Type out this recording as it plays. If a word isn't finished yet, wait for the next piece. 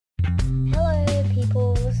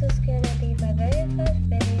my very first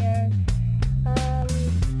video.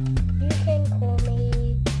 You can call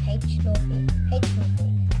me H.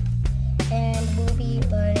 And we'll be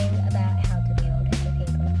learning about how to build a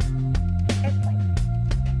paper airplane.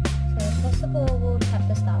 So if possible, we'll have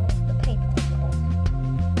to start with the paper, of course.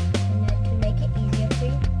 And then to make it easier for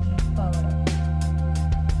you, you fold it.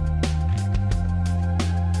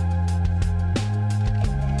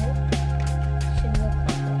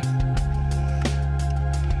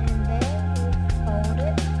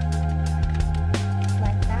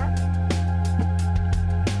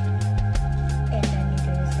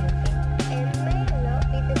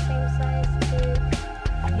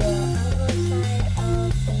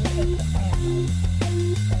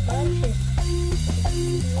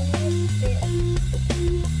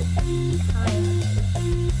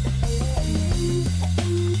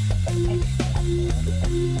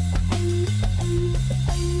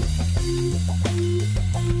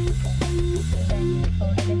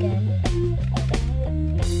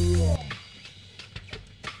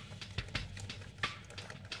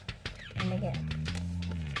 And again,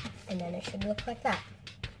 and then it should look like that.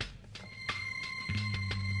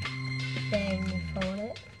 Then you fold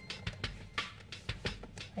it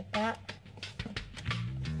like that,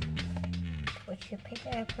 which your paper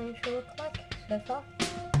airplane should look like so far.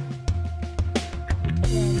 And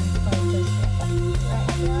then you fold this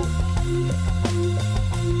right here.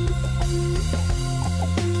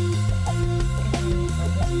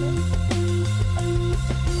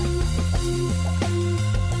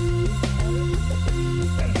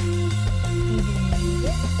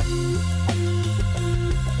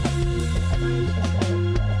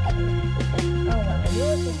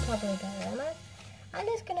 I'm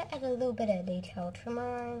just gonna add a little bit of detail to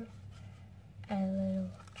mine. Add a little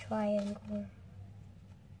triangle.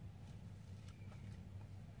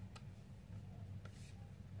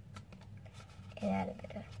 And add a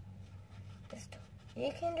bit of this.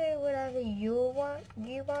 You can do whatever you want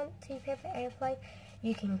to paper airplane.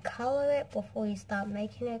 You can color it before you start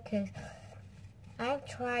making it, because I've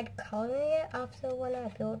tried coloring it after when I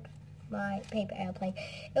built my paper airplane.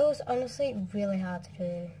 It was honestly really hard to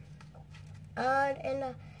do.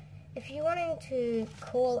 And if you wanted to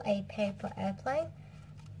call a paper airplane,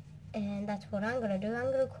 and that's what I'm going to do,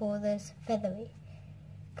 I'm going to call this feathery,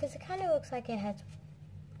 because it kind of looks like it has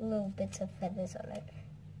little bits of feathers on it.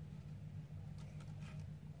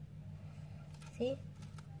 See?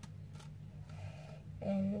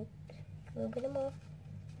 And a little bit more.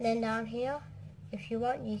 Then down here, if you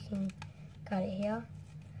want, you can cut it here.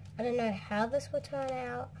 I don't know how this will turn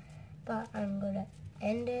out, but I'm going to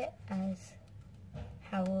end it as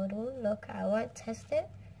how it will look. I won't test it.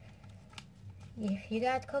 If you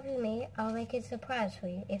guys copy me, I'll make it a surprise for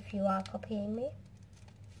you if you are copying me.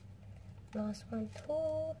 Last one,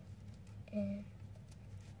 tool, and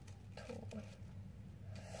tool.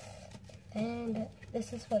 And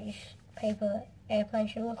this is what your paper airplane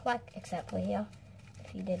should look like, except for here,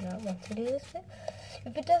 if you did not want to do this bit.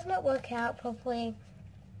 If it does not work out properly,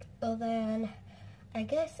 well then, I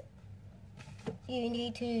guess you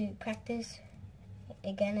need to practice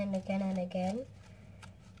again and again and again,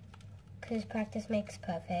 because practice makes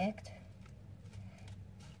perfect.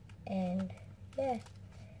 And yeah,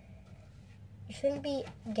 you shouldn't be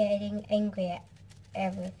getting angry at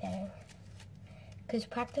everything, because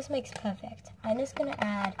practice makes perfect. I'm just gonna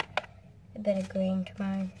add a bit of green to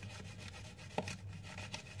mine.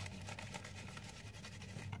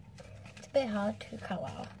 It's a bit hard to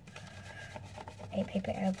color a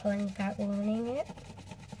paper airplane without ruining it.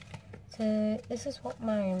 So this is what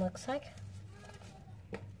mine looks like.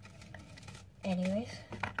 Anyways,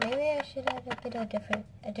 maybe I should add a bit of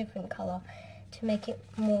a different color to make it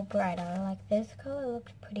more brighter. Like this color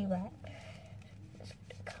looks pretty bright. Just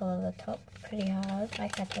color the top pretty hard,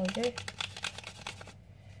 like I told you.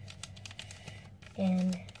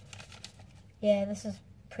 And yeah, this is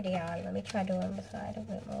pretty hard. Let me try doing the side a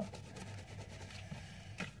bit more.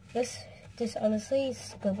 This honestly is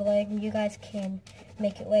scribbling. You guys can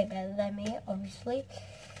make it way better than me, obviously.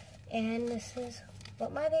 And this is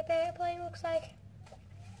what my paper airplane looks like.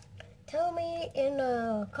 Tell me in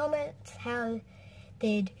the comments how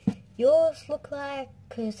did yours look like,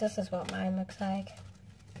 because this is what mine looks like.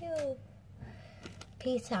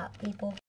 Peace out, people.